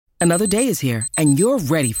Another day is here, and you're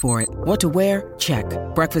ready for it. What to wear? Check.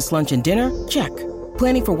 Breakfast, lunch, and dinner? Check.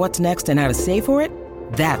 Planning for what's next and how to save for it?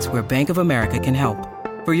 That's where Bank of America can help.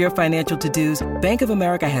 For your financial to-dos, Bank of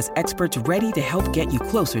America has experts ready to help get you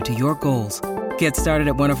closer to your goals. Get started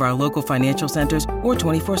at one of our local financial centers or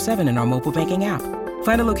 24/7 in our mobile banking app.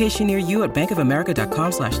 Find a location near you at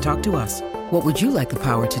bankofamerica.com/talktous. What would you like the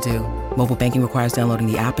power to do? Mobile banking requires downloading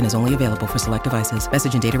the app and is only available for select devices.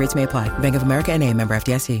 Message and data rates may apply. Bank of America N.A., member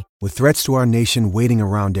FDIC. With threats to our nation waiting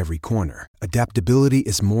around every corner, adaptability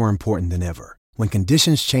is more important than ever. When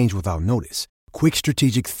conditions change without notice, quick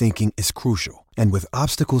strategic thinking is crucial. And with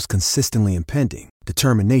obstacles consistently impending,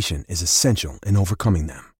 determination is essential in overcoming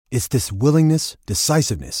them. It's this willingness,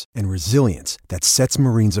 decisiveness, and resilience that sets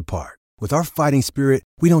Marines apart. With our fighting spirit,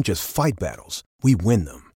 we don't just fight battles, we win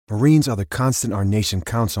them. Marines are the constant our nation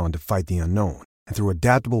counts on to fight the unknown. And through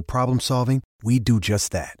adaptable problem solving, we do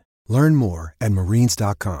just that. Learn more at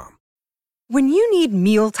marines.com. When you need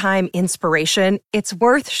mealtime inspiration, it's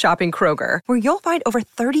worth shopping Kroger, where you'll find over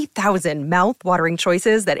 30,000 mouth-watering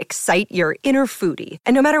choices that excite your inner foodie.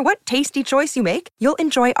 And no matter what tasty choice you make, you'll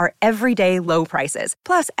enjoy our everyday low prices,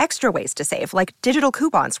 plus extra ways to save, like digital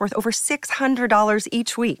coupons worth over $600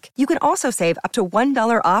 each week. You can also save up to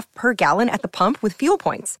 $1 off per gallon at the pump with fuel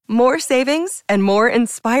points. More savings and more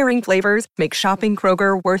inspiring flavors make shopping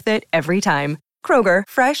Kroger worth it every time. Kroger,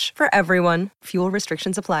 fresh for everyone. Fuel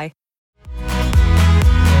restrictions apply.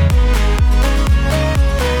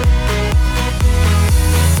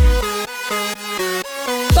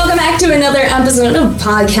 Welcome back to another episode of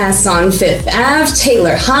Podcasts on Fifth Ave.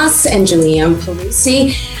 Taylor Haas and Julianne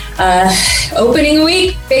Pelusi. Opening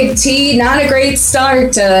week, Big T, not a great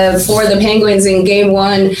start for the Penguins in Game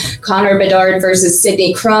 1. Connor Bedard versus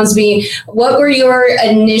Sidney Crosby. What were your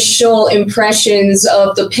initial impressions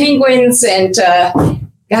of the Penguins? And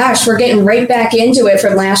gosh, we're getting right back into it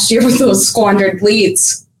from last year with those squandered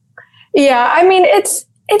leads. Yeah, I mean, it's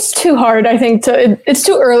too hard, I think, it's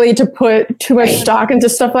too early to put too much stock into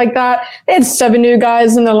stuff like that. They had 7 new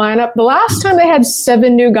guys in the lineup. The last time they had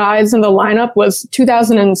 7 new guys in the lineup was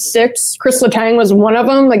 2006. Chris Letang was one of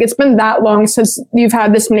them. Like, it's been that long since you've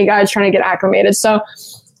had this many guys trying to get acclimated. So,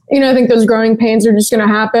 I think those growing pains are just going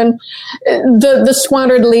to happen. The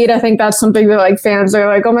squandered lead, I think that's something that, like, fans are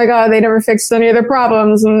like, oh my God, they never fixed any of their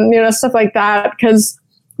problems and, stuff like that. Because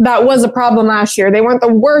that was a problem last year. They weren't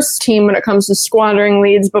the worst team when it comes to squandering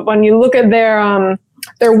leads, but when you look at their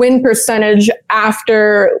win percentage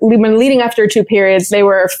when leading after 2 periods, they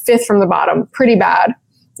were 5th from the bottom, pretty bad.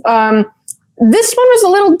 This one was a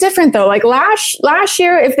little different though. Like last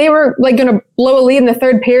year, if they were like going to blow a lead in the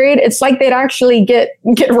 3rd period, it's like they'd actually get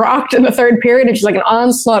rocked in the 3rd period. It's just like an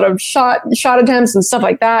onslaught of shot attempts and stuff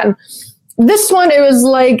like that. And this one, it was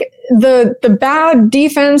like the bad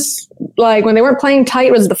defense, like when they weren't playing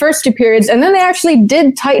tight, was the first 2 periods. And then they actually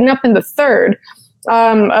did tighten up in the 3rd.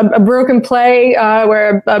 A broken play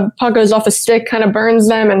where a puck goes off a stick kind of burns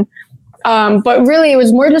them. And but really, it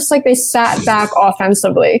was more just like they sat back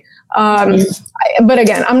offensively. But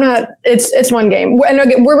again, it's one game. And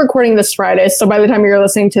again, we're recording this Friday. So by the time you're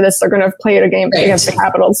listening to this, they're going to play a game against the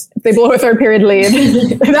Capitals. If they blow a 3rd period lead,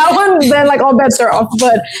 that one, then like all bets are off.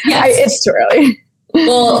 But yes. It's too early.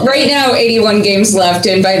 Well, right now, 81 games left.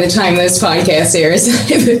 And by the time this podcast airs,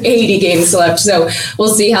 80 games left. So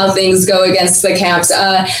we'll see how things go against the Caps.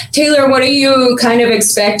 Taylor, what are you kind of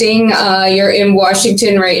expecting? You're in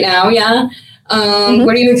Washington right now. Yeah.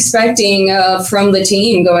 What are you expecting from the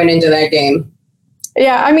team going into that game?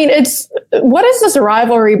 Yeah, I mean, what has this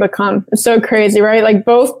rivalry become? It's so crazy, right? Like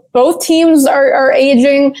both teams are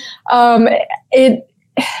aging.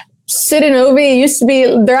 Sid and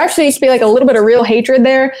Ovi there actually used to be like a little bit of real hatred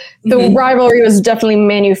there. The rivalry was definitely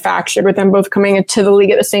manufactured with them both coming into the league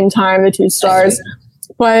at the same time, the 2 stars.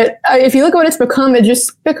 But if you look at what it's become, it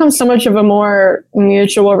just becomes so much of a more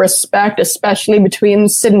mutual respect, especially between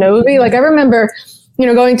Sid and Ovi. Like I remember,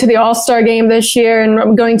 going to the All-Star game this year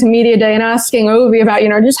and going to Media Day and asking Ovi about,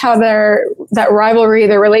 just how that rivalry,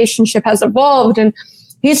 their relationship has evolved. And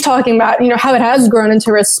he's talking about, how it has grown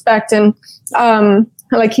into respect. And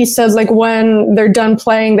like he says, like when they're done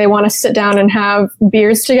playing, they want to sit down and have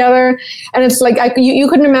beers together. And it's like, you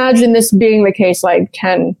couldn't imagine this being the case like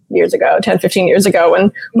 15 years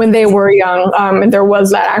ago when they were young. And there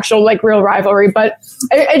was that actual like real rivalry, but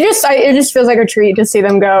it just feels like a treat to see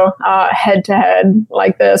them go head to head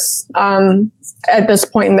like this at this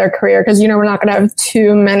point in their career. Cause we're not going to have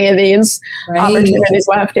too many of these opportunities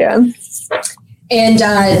left. Yeah. And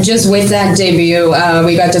just with that debut,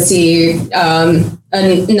 we got to see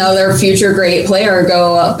another future great player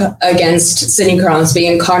go up against Sidney Crosby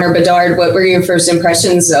and Connor Bedard. What were your first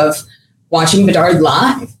impressions of watching Bedard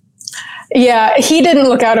live? Yeah, he didn't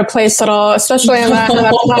look out of place at all, especially on that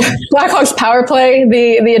Blackhawks power play,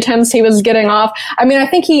 the attempts he was getting off. I mean, I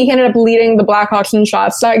think he ended up leading the Blackhawks in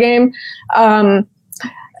shots that game.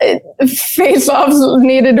 Face-offs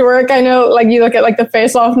needed to work. I know, like, you look at like the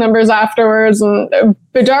face-off numbers afterwards, and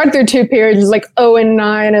Bedard through 2 periods is like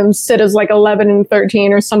 0-9, and Sid is like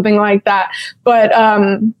 11-13 or something like that. But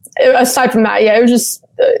aside from that, yeah, it was just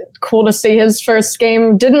cool to see his first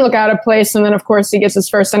game. Didn't look out of place, and then of course he gets his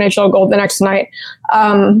first NHL goal the next night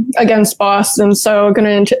against Boston. So I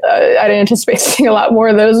didn't anticipate seeing a lot more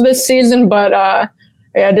of those this season, but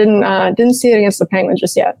yeah, didn't see it against the Penguins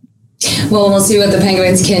just yet. Well, we'll see what the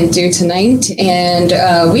Penguins can do tonight. And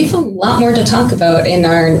we have a lot more to talk about in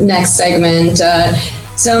our next segment.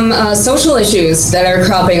 Some social issues that are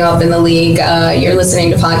cropping up in the league. You're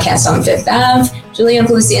listening to Podcast on Fifth Ave. Julianne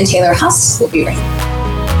Pelusi and Taylor Huss will be right back.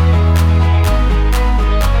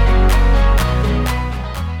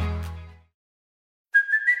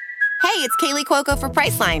 Hey, it's Kaylee Cuoco for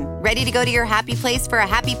Priceline. Ready to go to your happy place for a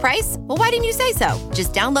happy price? Well, why didn't you say so?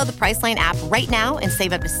 Just download the Priceline app right now and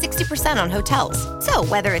save up to 60% on hotels. So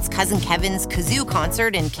whether it's Cousin Kevin's Kazoo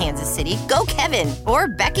Concert in Kansas City, go Kevin, or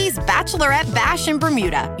Becky's Bachelorette Bash in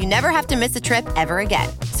Bermuda, you never have to miss a trip ever again.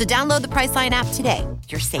 So download the Priceline app today.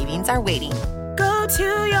 Your savings are waiting. Go to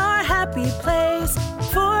your happy place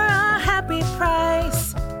for a happy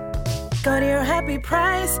price. Go to your happy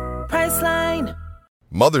price, Priceline.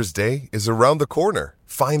 Mother's Day is around the corner.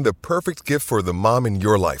 Find the perfect gift for the mom in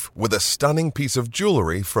your life with a stunning piece of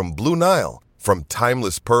jewelry from Blue Nile. From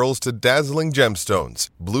timeless pearls to dazzling gemstones,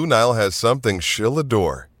 Blue Nile has something she'll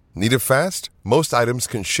adore. Need it fast? Most items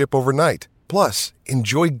can ship overnight. Plus,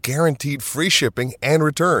 enjoy guaranteed free shipping and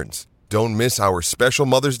returns. Don't miss our special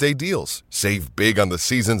Mother's Day deals. Save big on the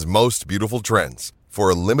season's most beautiful trends. For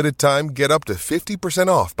a limited time, get up to 50%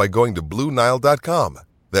 off by going to BlueNile.com.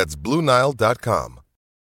 That's BlueNile.com.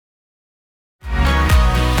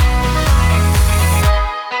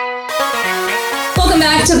 Welcome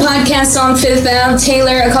back to Podcast on Fifth Ave.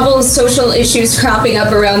 Taylor, a couple of social issues cropping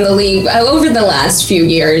up around the league over the last few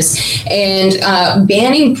years, and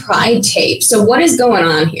banning pride tape. So what is going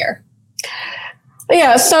on here?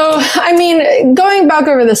 Yeah, so, I mean, going back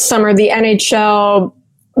over the summer, the NHL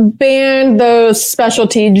banned those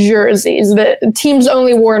specialty jerseys that teams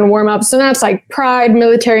only wore in warm-ups, and that's like Pride,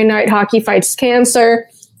 Military Night, Hockey Fights Cancer,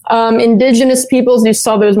 Indigenous peoples. You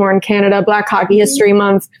saw those more in Canada, Black Hockey History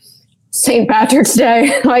Month, St. Patrick's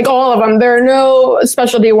Day, like all of them. There are no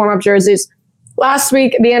specialty warm-up jerseys. Last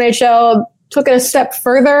week, the NHL took it a step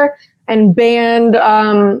further and banned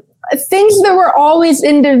things that were always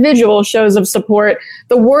individual shows of support.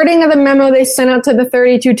 The wording of the memo they sent out to the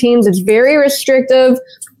 32 teams, it's very restrictive.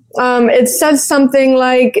 It says something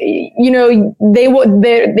like, you know,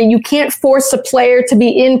 you can't force a player to be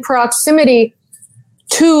in proximity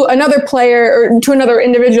to another player or to another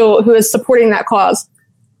individual who is supporting that cause.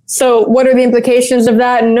 So what are the implications of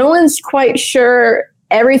that? No one's quite sure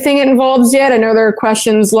everything it involves yet. I know there are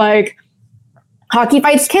questions like Hockey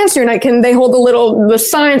Fights Cancer Night. Can they hold the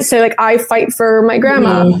sign, say like, I fight for my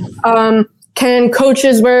grandma? Mm-hmm. Can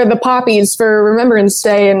coaches wear the poppies for Remembrance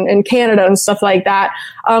Day in Canada and stuff like that?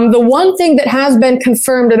 The one thing that has been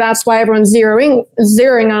confirmed, and that's why everyone's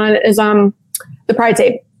zeroing on it, is the pride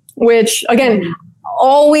tape, which again,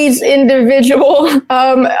 always individual.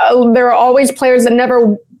 There are always players that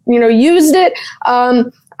never, used it.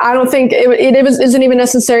 I don't think it isn't even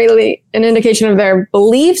necessarily an indication of their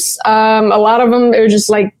beliefs. A lot of them are just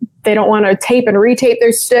like, they don't want to tape and retape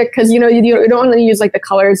their stick because, you don't want to use like the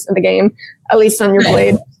colors of the game, at least on your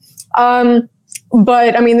blade.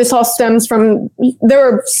 But I mean, this all stems from,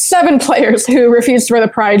 there were 7 players who refused to wear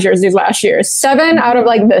the Pride jerseys last year. 7 out of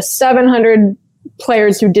like the 700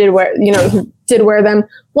 players who did wear, who did wear them,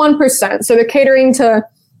 1%. So they're catering to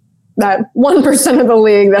that 1% of the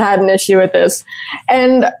league that had an issue with this.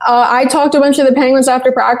 And I talked to a bunch of the Penguins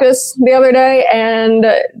after practice the other day, and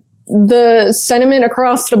the sentiment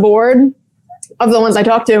across the board of the ones I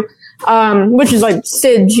talked to, which is like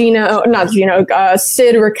Sid,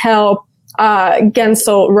 Sid, Raquel,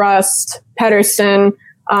 Gensel, Rust, Pedersen,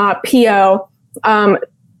 Pio.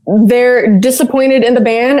 They're disappointed in the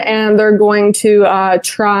ban, and they're going to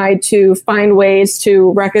try to find ways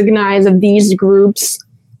to recognize these groups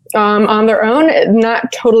on their own.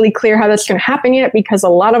 Not totally clear how that's going to happen yet, because a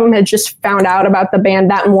lot of them had just found out about the ban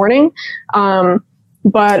that morning.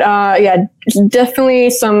 But definitely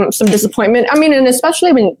some disappointment. I mean, and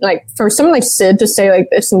especially when, like, for someone like Sid to say, like,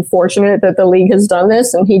 it's unfortunate that the league has done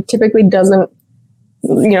this, and he typically doesn't,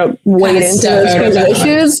 wade into those kinds of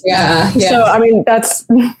issues. Yeah. So, I mean, that's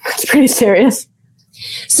pretty serious.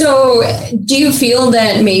 So do you feel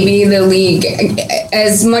that maybe the league,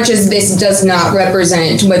 as much as this does not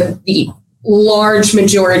represent what the large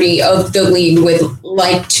majority of the league would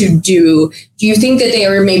like to do you think that they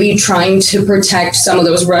are maybe trying to protect some of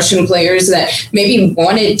those Russian players that maybe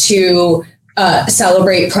wanted to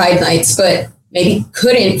celebrate Pride Nights, but maybe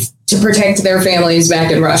couldn't, to protect their families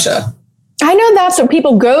back in Russia? I know that's what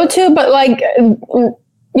people go to, but like,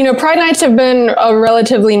 Pride Nights have been a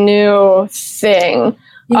relatively new thing.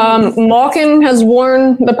 Malkin has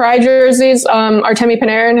worn the Pride jerseys. Artemi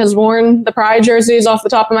Panarin has worn the Pride jerseys off the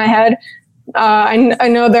top of my head. I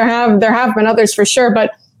know there have been others for sure,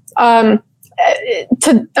 but the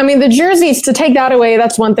jerseys, to take that away,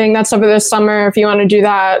 that's one thing. That's over this summer. If you want to do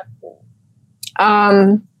that,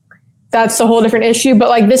 that's a whole different issue. But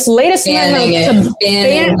like this latest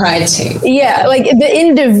banning Pride tape. Yeah, like the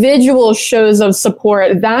individual shows of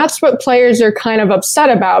support, that's what players are kind of upset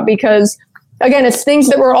about, because again, it's things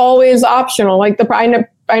that were always optional. Like I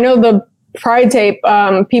know the Pride tape,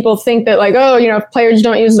 people think that like, if players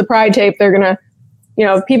don't use the Pride tape, they're going to,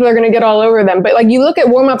 people are going to get all over them. But like you look at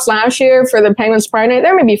warm-ups last year for the Penguins Pride Night,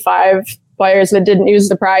 there may be 5 players that didn't use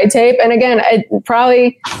the Pride tape. And again, it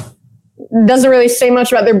probably doesn't really say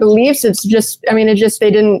much about their beliefs. It's just,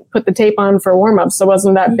 they didn't put the tape on for warm-ups. So it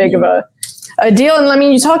wasn't that big of a deal. And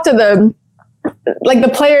you talk to the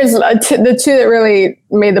players, the two that really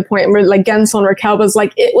made the point were like Gensel and Raquel, was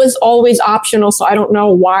like, it was always optional. So I don't know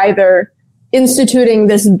why they're instituting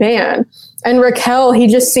this ban. And Raquel, he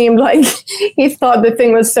just seemed like he thought the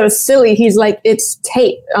thing was so silly. He's like, it's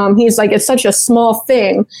tape. He's like, it's such a small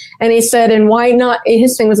thing. And he said, and why not?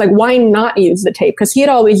 His thing was like, why not use the tape? Because he had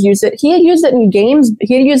always used it. He had used it in games.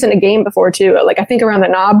 He had used it in a game before too. Like I think around the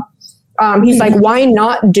knob. He's like, why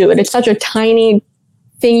not do it? It's such a tiny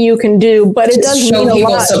thing you can do, but it does show mean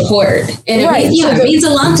people a lot. Support. And it means a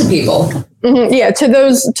lot to people. Mm-hmm, yeah, to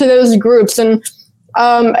those groups. And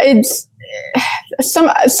it's some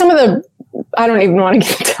of the, I don't even want to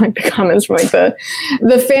get into like the comments from like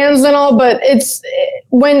the fans and all, but it's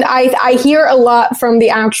when I hear a lot from the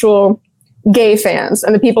actual gay fans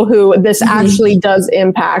and the people who this actually does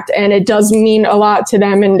impact, and it does mean a lot to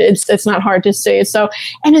them, and it's not hard to see. So,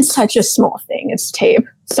 and it's such a small thing. It's tape.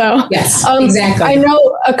 So yes, exactly. I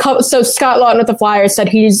know a couple. So Scott Lawton with the Flyers said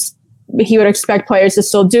he would expect players to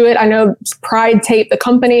still do it. I know Pride Tape, the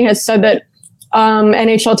company, has said that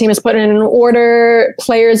NHL team has put in an order.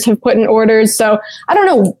 Players have put in orders. So I don't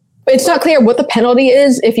know. It's not clear what the penalty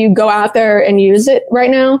is if you go out there and use it right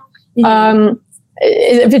now.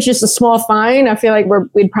 If it's just a small fine, I feel like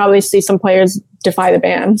we'd probably see some players defy the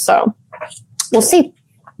ban. So we'll see.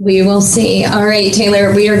 We will see. All right,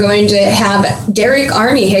 Taylor, we are going to have Derek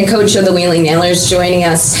Army, head coach of the Wheeling Nailers, joining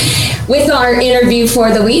us with our interview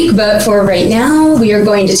for the week. But for right now, we are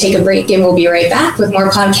going to take a break, and we'll be right back with more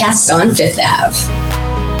podcasts on Fifth Ave.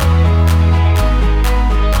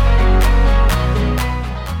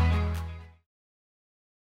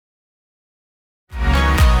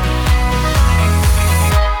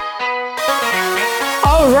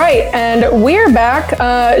 And we're back.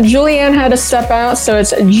 Julianne had to step out, so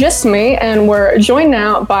it's just me, and we're joined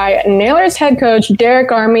now by Nailers head coach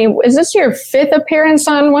Derek Army. Is this your 5th appearance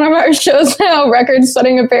on one of our shows now?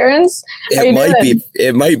 Record-setting appearance? It might be.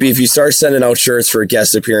 It might be. If you start sending out shirts for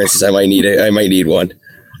guest appearances, I might need one.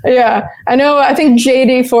 Yeah, I know. I think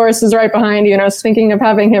JD Forrest is right behind you, and I was thinking of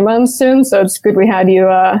having him on soon. So it's good we had you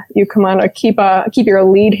come on to keep your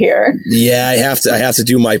lead here. Yeah, I have to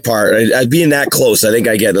do my part. Being that close, I think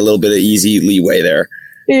I get a little bit of easy leeway there.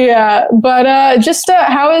 Yeah, but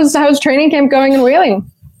how's training camp going in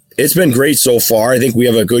Wheeling? It's been great so far. I think we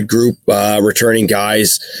have a good group, returning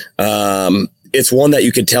guys. It's one that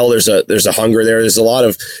you could tell there's a hunger there. There's a lot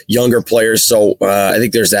of younger players. So I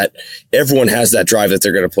think everyone has that drive that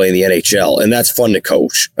they're going to play in the NHL, and that's fun to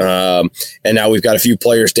coach. And now we've got a few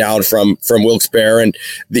players down from Wilkes-Barre, and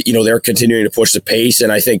they're continuing to push the pace.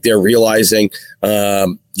 And I think they're realizing,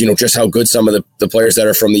 just how good some of the players that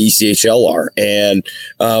are from the ECHL are. And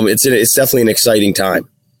it's definitely an exciting time.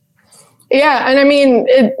 Yeah, and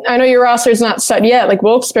I know your roster is not set yet. Like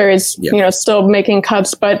Wilkes-Barre is, still making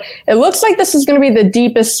cuts, but it looks like this is going to be the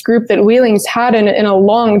deepest group that Wheeling's had in a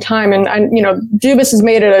long time. And Dubas has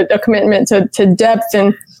made it a commitment to depth,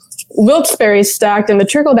 and Wilkes-Barre is stacked, and the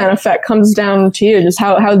trickle down effect comes down to you. Just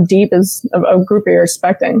how deep is a group you're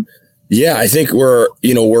expecting? Yeah, I think we're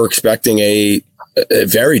expecting a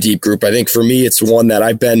very deep group. I think for me, it's one that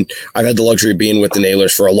I've had the luxury of being with the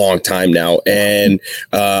Nailers for a long time now. And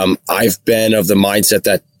I've been of the mindset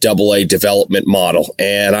that AA development model.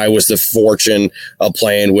 And I was the fortune of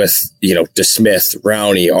playing with, DeSmith,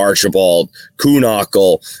 Rowney, Archibald,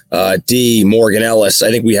 Kuhnackel, D, Morgan Ellis. I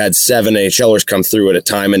think we had 7 AHLers come through at a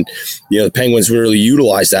time. And, the Penguins really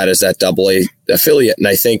utilize that as that AA affiliate. And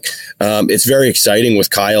I think it's very exciting with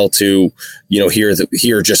Kyle to,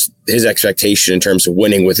 hear just his expectation in terms of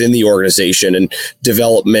winning within the organization and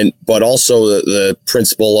development, but also the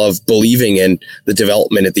principle of believing in the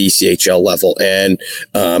development at the ECHL level. And,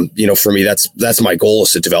 for me, that's my goal,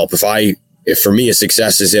 is to develop. If for me, a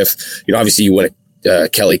success is if, obviously you win a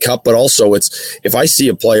Kelly Cup, but also if I see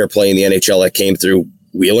a player playing the NHL that came through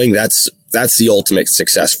Wheeling, that's the ultimate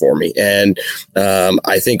success for me. And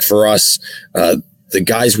I think for us, the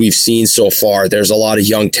guys we've seen so far, there's a lot of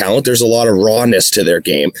young talent. There's a lot of rawness to their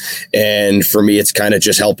game. And for me, it's kind of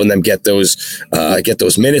just helping them get those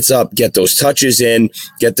minutes up, get those touches in,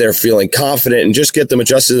 get there feeling confident, and just get them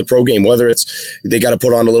adjusted to the pro game, whether it's they got to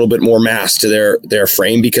put on a little bit more mass to their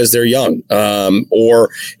frame because they're young, or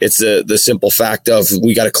it's the simple fact of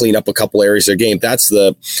we got to clean up a couple areas of their game. That's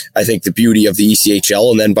I think the beauty of the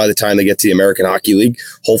ECHL. And then by the time they get to the American Hockey League,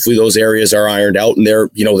 hopefully those areas are ironed out and they're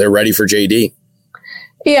ready for JD.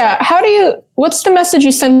 Yeah. What's the message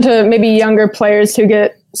you send to maybe younger players who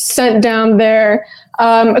get sent down there?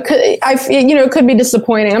 It could be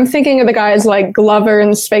disappointing. I'm thinking of the guys like Glover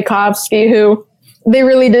and Sveikovsky, who they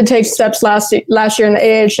really did take steps last year in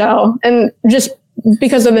the AHL. And just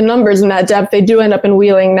because of the numbers and that depth, they do end up in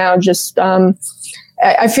Wheeling now. Just,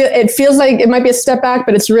 it feels like it might be a step back,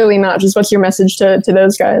 but it's really not. Just what's your message to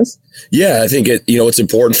those guys? Yeah, I think it's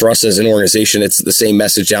important for us as an organization. It's the same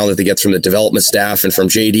message down that they get from the development staff and from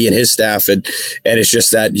JD and his staff. And it's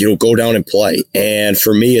just that, go down and play. And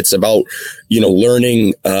for me, it's about,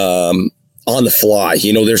 learning, on the fly.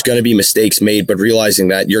 There's going to be mistakes made, but realizing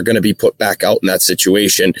that you're going to be put back out in that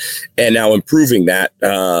situation and now improving that,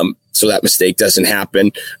 so that mistake doesn't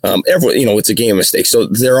happen. It's a game of mistakes. So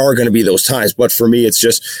there are going to be those times. But for me, it's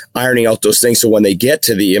just ironing out those things. So when they get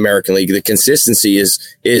to the American League, the consistency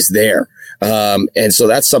is there. And so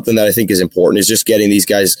that's something that I think is important, is just getting these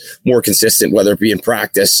guys more consistent, whether it be in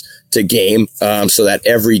practice to game, so that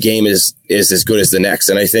every game is as good as the next.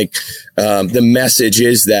 And I think the message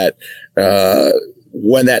is that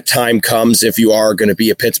when that time comes, if you are going to be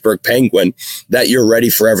a Pittsburgh Penguin, that you're ready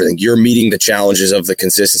for everything. You're meeting the challenges of the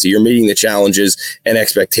consistency. You're meeting the challenges and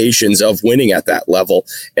expectations of winning at that level.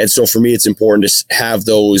 And so for me, it's important to have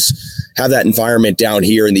that environment down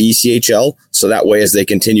here in the ECHL. So that way, as they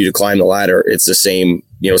continue to climb the ladder, it's the same,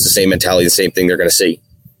 it's the same mentality, the same thing they're going to see.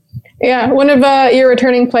 Yeah. One of your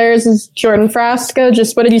returning players is Jordan Frasca.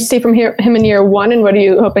 Just what did you see from him in year 1? And what are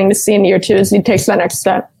you hoping to see in year 2 as he takes that next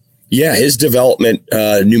step? Yeah, his development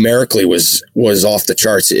numerically was off the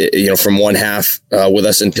charts, from one half with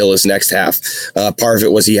us until his next half. Part of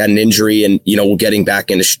it was he had an injury and, getting back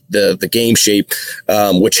into the game shape,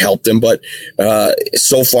 which helped him. But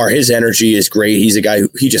so far, his energy is great. He's a guy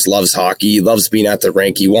he just loves hockey. He loves being at the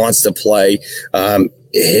rink. He wants to play.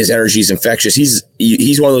 His energy is infectious.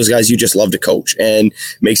 He's one of those guys you just love to coach, and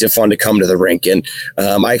makes it fun to come to the rink. And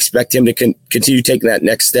I expect him to continue taking that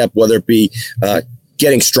next step, whether it be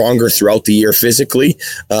getting stronger throughout the year physically,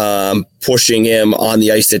 pushing him on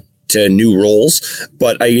the ice to new roles.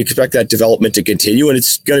 But I expect that development to continue, and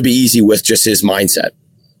it's going to be easy with just his mindset.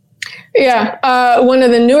 Yeah. One of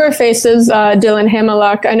the newer faces, Dylan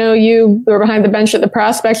Hamiluk. I know you were behind the bench at the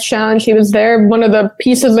Prospects Challenge. He was there. One of the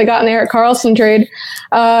pieces they got in the Erik Karlsson trade.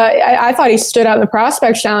 I thought he stood out in the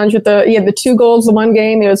Prospects Challenge he had the 2 goals in 1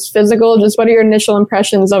 game. He was physical. Just what are your initial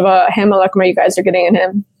impressions of Hamiluk and what you guys are getting in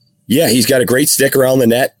him? Yeah, he's got a great stick around the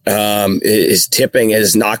net. His tipping,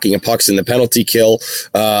 his knocking of pucks in the penalty kill.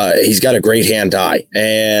 He's got a great hand-eye.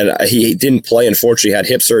 And he didn't play, unfortunately, had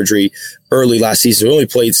hip surgery early last season. He only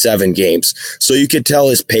played 7 games. So you could tell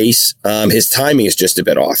his pace, his timing is just a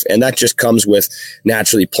bit off. And that just comes with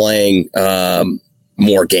naturally playing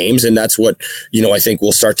more games. And that's what, I think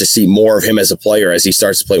we'll start to see more of him as a player as he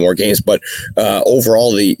starts to play more games. But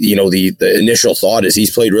overall, the initial thought is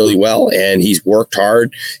he's played really well and he's worked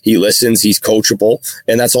hard. He listens, he's coachable.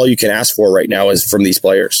 And that's all you can ask for right now is from these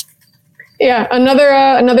players. Yeah.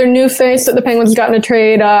 Another new face that the Penguins got in a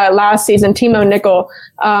trade last season, Timo Nickel.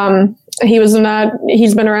 He was in that.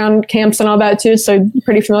 He's been around camps and all that too. So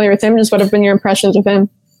pretty familiar with him. Just what have been your impressions of him?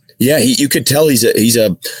 Yeah, you could tell he's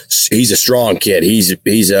a strong kid.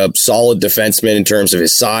 He's a solid defenseman in terms of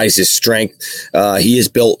his size, his strength. He is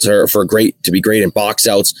built to be great in box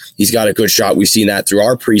outs. He's got a good shot. We've seen that through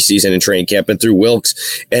our preseason and training camp and through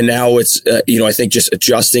Wilkes. And now it's I think just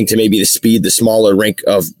adjusting to maybe the speed, the smaller rink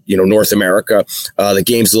of North America. The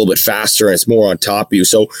game's a little bit faster and it's more on top of you.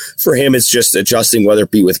 So for him, it's just adjusting, whether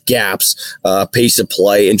it be with gaps, pace of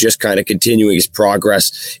play, and just kind of continuing his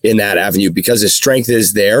progress in that avenue, because his strength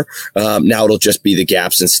is there. Now it'll just be the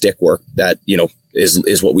gaps and stick work that,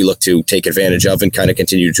 is what we look to take advantage of and kind of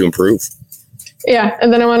continue to improve. Yeah.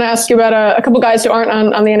 And then I want to ask you about a couple guys who aren't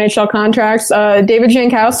on the NHL contracts. David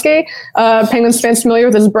Jankowski, Penguins fans familiar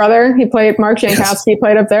with his brother. Mark Jankowski. Yes. He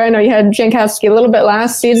played up there. I know you had Jankowski a little bit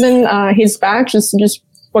last season. He's back. Just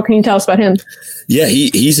what can you tell us about him? Yeah,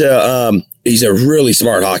 he's a really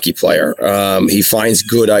smart hockey player. He finds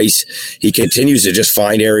good ice. He continues to just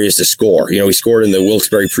find areas to score. He scored in the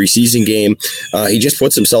Wilkes-Barre preseason game. He just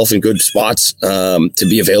puts himself in good spots to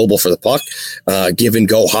be available for the puck. Give and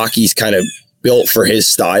go hockey's kind of built for his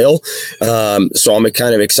style. So I'm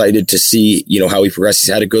kind of excited to see, how he progresses.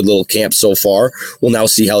 He's had a good little camp so far. We'll now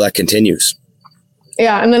see how that continues.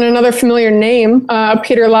 Yeah, and then another familiar name,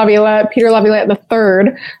 Peter Laviolette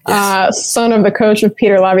III, son of the coach of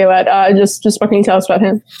Peter Laviolette. Just what can you tell us about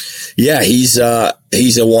him? Yeah, he's a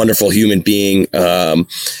wonderful human being.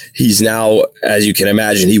 He's now, as you can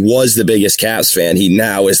imagine, he was the biggest Caps fan. He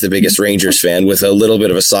now is the biggest Rangers fan, with a little bit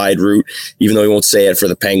of a side route, even though he won't say it for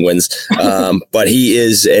the Penguins. But he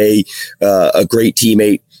is a great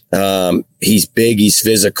teammate. He's big, he's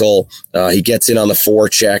physical. He gets in on the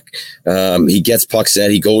forecheck. He gets pucks in,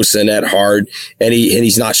 he goes to the net hard, and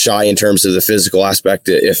he's not shy in terms of the physical aspect.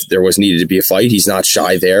 If there was needed to be a fight, he's not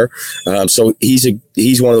shy there. So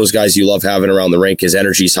he's one of those guys you love having around the rink. His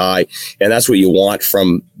energy's high, and that's what you want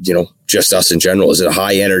from, just us in general, is a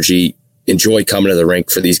high energy, enjoy coming to the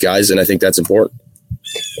rink for these guys. And I think that's important.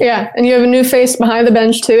 Yeah, and you have a new face behind the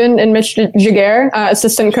bench too, and Mitch Jaguar,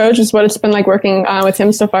 assistant coach. Is what it's been like working with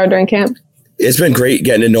him so far during camp. It's been great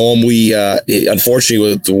getting to know him. We,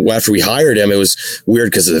 unfortunately, after we hired him, it was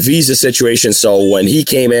weird because of the visa situation. So when he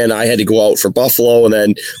came in, I had to go out for Buffalo. And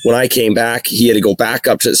then when I came back, he had to go back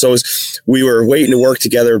up to, so we were waiting to work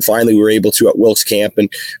together, and finally we were able to at Wilkes camp.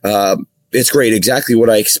 And, it's great. Exactly what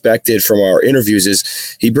I expected from our interviews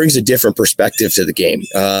is he brings a different perspective to the game.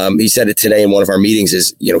 He said it today in one of our meetings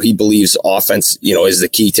is, he believes offense, is the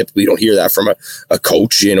key. Typically you don't hear that from a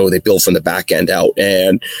coach, they build from the back end out,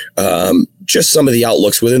 and, just some of the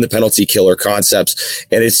outlooks within the penalty killer concepts.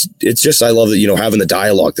 And it's just, I love that, having the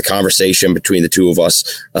dialogue, the conversation between the two of us.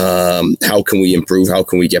 How can we improve? How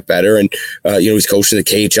can we get better? And, he's coaching the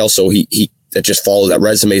KHL. So he that just follows that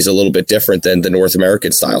resume is a little bit different than the North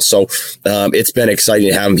American style. So it's been exciting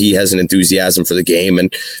to have him. He has an enthusiasm for the game,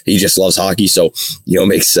 and he just loves hockey. So,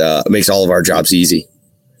 makes all of our jobs easy.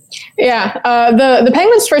 Yeah, the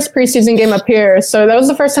Penguins' first preseason game up here, so that was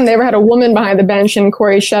the first time they ever had a woman behind the bench in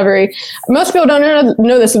Corey Chevery. Most people don't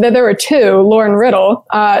know this, that there were two. Lauren Riddle,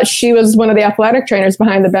 she was one of the athletic trainers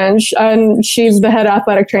behind the bench, and she's the head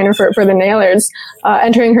athletic trainer for the Nailers.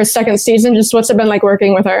 Entering her second season, just what's it been like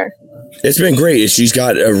working with her? It's been great. She's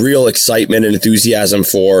got a real excitement and enthusiasm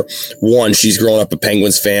for, one, she's grown up a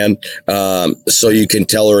Penguins fan. So you can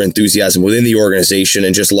tell her enthusiasm within the organization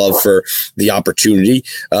and just love for the opportunity.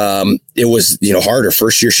 It was, hard. Her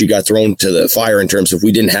first year she got thrown to the fire in terms of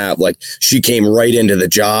we didn't have, she came right into the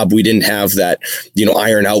job. We didn't have that,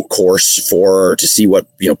 iron out course for her to see what,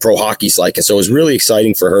 pro hockey's like. And so it was really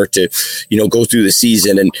exciting for her to, go through the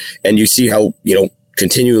season and you see how,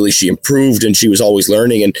 continually she improved, and she was always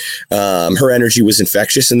learning, and her energy was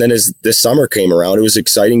infectious. And then as this summer came around, it was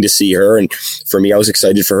exciting to see her. And for me, I was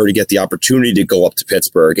excited for her to get the opportunity to go up to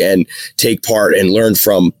Pittsburgh and take part and learn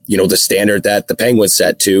from, the standard that the Penguins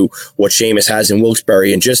set to what Seamus has in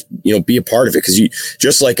Wilkes-Barre, and just, be a part of it. Because you,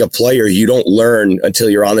 just like a player, you don't learn until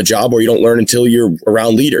you're on the job, or you don't learn until you're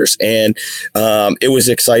around leaders. And it was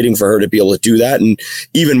exciting for her to be able to do that. And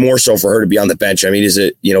even more so for her to be on the bench. I mean,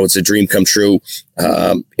 it's a dream come true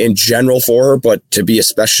in general for her, but to be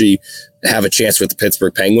especially have a chance with the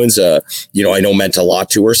Pittsburgh Penguins, I know meant a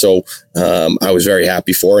lot to her. So I was very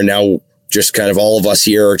happy for her. And now just kind of all of us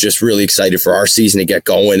here are just really excited for our season to get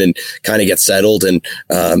going and kind of get settled and,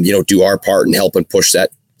 do our part and help and push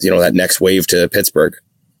that, that next wave to Pittsburgh.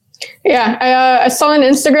 Yeah, I saw on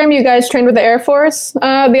Instagram you guys trained with the Air Force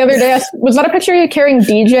the other day. Was that a picture of you carrying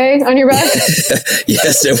DJ on your back?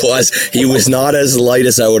 Yes, it was. He was not as light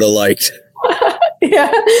as I would have liked.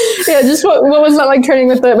 Yeah. Just what was that like training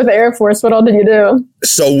with the Air Force? What all did you do?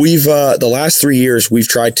 So we've the last 3 years we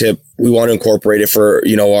want to incorporate it for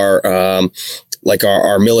our like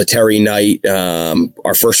our military night,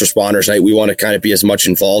 our first responders night, we want to kind of be as much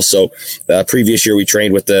involved. So previous year we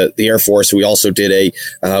trained with the Air Force. We also did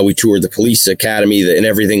we toured the police academy and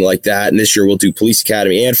everything like that. And this year we'll do police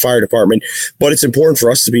academy and fire department. But it's important for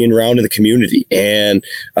us to be around in the community. And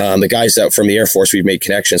the guys that from the Air Force we've made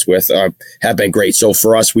connections with have been great. So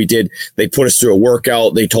for us, they put us through a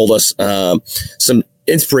workout. They told us some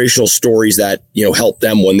inspirational stories that, help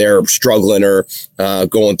them when they're struggling or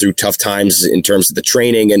going through tough times in terms of the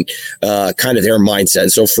training and kind of their mindset.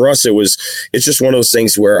 And so for us, it's just one of those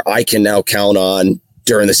things where I can now count on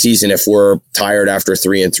during the season if we're tired after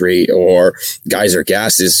 3-3 or guys are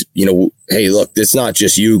gassed is, hey, look, it's not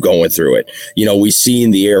just you going through it. We've seen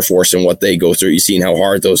the Air Force and what they go through. You've seen how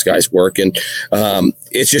hard those guys work. And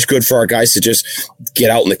it's just good for our guys to just get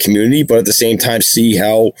out in the community, but at the same time, see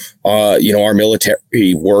how, our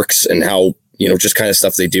military works and how, just kind of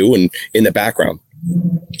stuff they do and in the background.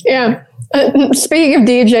 Yeah. Speaking of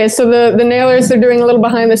DJ, so the Nailers, they're doing a little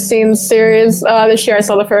behind the scenes series this year. I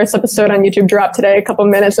saw the first episode on YouTube drop today, a couple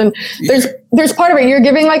minutes, and there's part of it. You're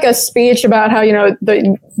giving like a speech about how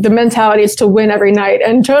the mentality is to win every night,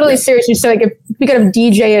 and totally serious. You said like if we could have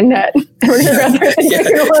DJ and net. I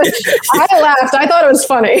laughed. I thought it was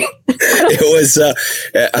funny. It was.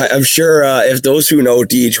 I'm sure if those who know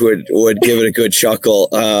Deej would give it a good chuckle.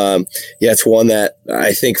 It's one that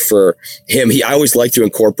I think for him, I always like to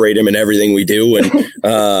incorporate him in everything we do. And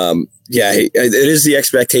it is the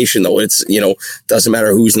expectation though. It's, doesn't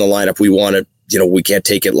matter who's in the lineup. We want to, we can't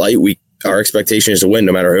take it light. Our expectation is to win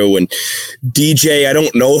no matter who. And DJ, I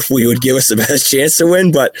don't know if we would give us the best chance to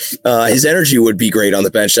win, but his energy would be great on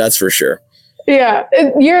the bench. That's for sure. Yeah.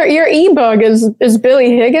 Your e-bug is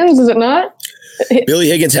Billy Higgins, is it not? Billy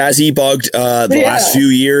Higgins has e-bugged the last few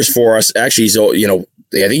years for us. Actually, he's, I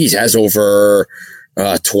think he has over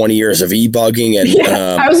 20 years of e-bugging. And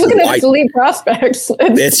I was looking at his elite prospects.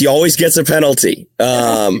 He always gets a penalty.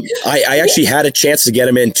 I actually had a chance to get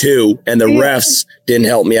him in too, and the refs didn't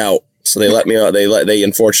help me out. So they let me out. They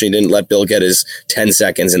unfortunately didn't let Bill get his 10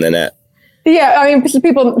 seconds in the net. Yeah, I mean, for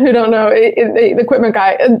people who don't know, the equipment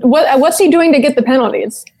guy, what's he doing to get the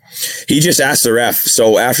penalties? He just asked the ref.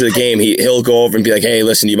 So after the game, he'll go over and be like, "Hey,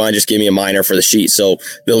 listen, do you mind just giving me a minor for the sheet?" So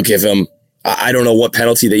they'll give him. I don't know what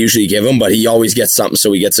penalty they usually give him, but he always gets something,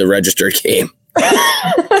 so he gets a registered game.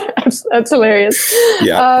 That's hilarious.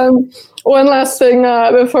 Yeah. One last thing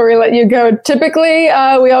before we let you go. Typically,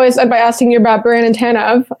 we always end by asking you about Brandon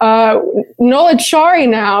Tanev. Nola Chari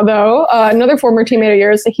now, though, another former teammate of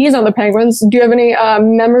yours, he's on the Penguins. Do you have any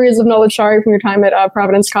memories of Nola Chari from your time at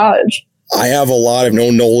Providence College? I have a lot. I've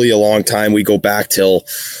known Noli a long time. We go back till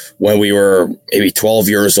when we were maybe 12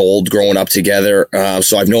 years old growing up together.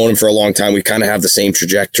 So I've known him for a long time. We kind of have the same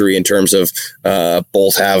trajectory in terms of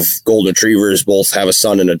both have golden retrievers, both have a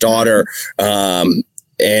son and a daughter.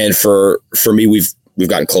 And for me, we've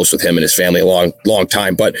gotten close with him and his family a long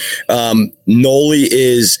time. But Noli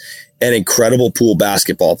is an incredible pool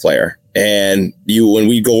basketball player. And when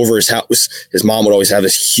we go over his house, his mom would always have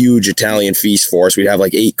this huge Italian feast for us. We'd have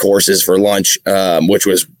like 8 courses for lunch, which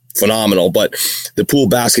was phenomenal. But the pool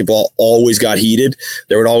basketball always got heated.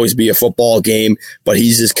 There would always be a football game, but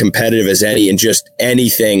he's as competitive as any, and just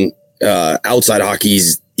anything outside hockey,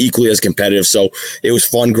 he's equally as competitive. So it was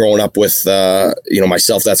fun growing up with,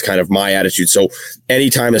 myself. That's kind of my attitude. So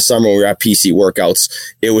anytime this summer we were at PC workouts,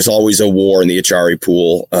 it was always a war in the Achari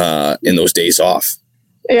pool in those days off.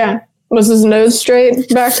 Yeah. Was his nose straight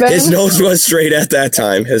back then? His nose was straight at that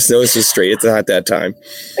time. His nose was straight at that time.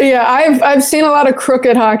 Yeah, I've seen a lot of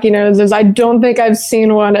crooked hockey noses. I don't think I've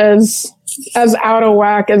seen one as out of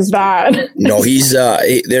whack as that. No, he's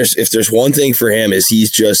if there's one thing for him is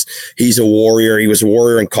he's a warrior. He was a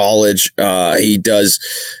warrior in college.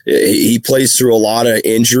 He plays through a lot of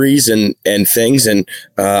injuries and things, and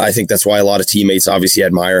I think that's why a lot of teammates obviously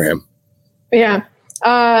admire him. Yeah.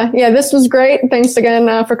 This was great. Thanks again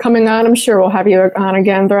for coming on. I'm sure we'll have you on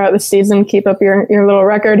again throughout the season. Keep up your little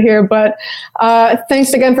record here. But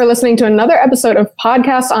thanks again for listening to another episode of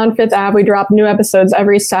Podcasts on Fifth Ave. We drop new episodes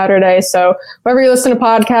every Saturday. So wherever you listen to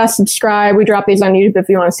podcasts, subscribe. We drop these on YouTube if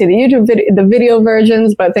you want to see the video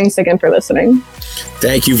versions. But thanks again for listening.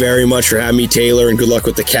 Thank you very much for having me, Taylor, and good luck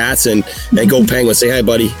with the Cats. And go Penguins. Say hi,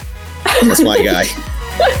 buddy. That's my guy.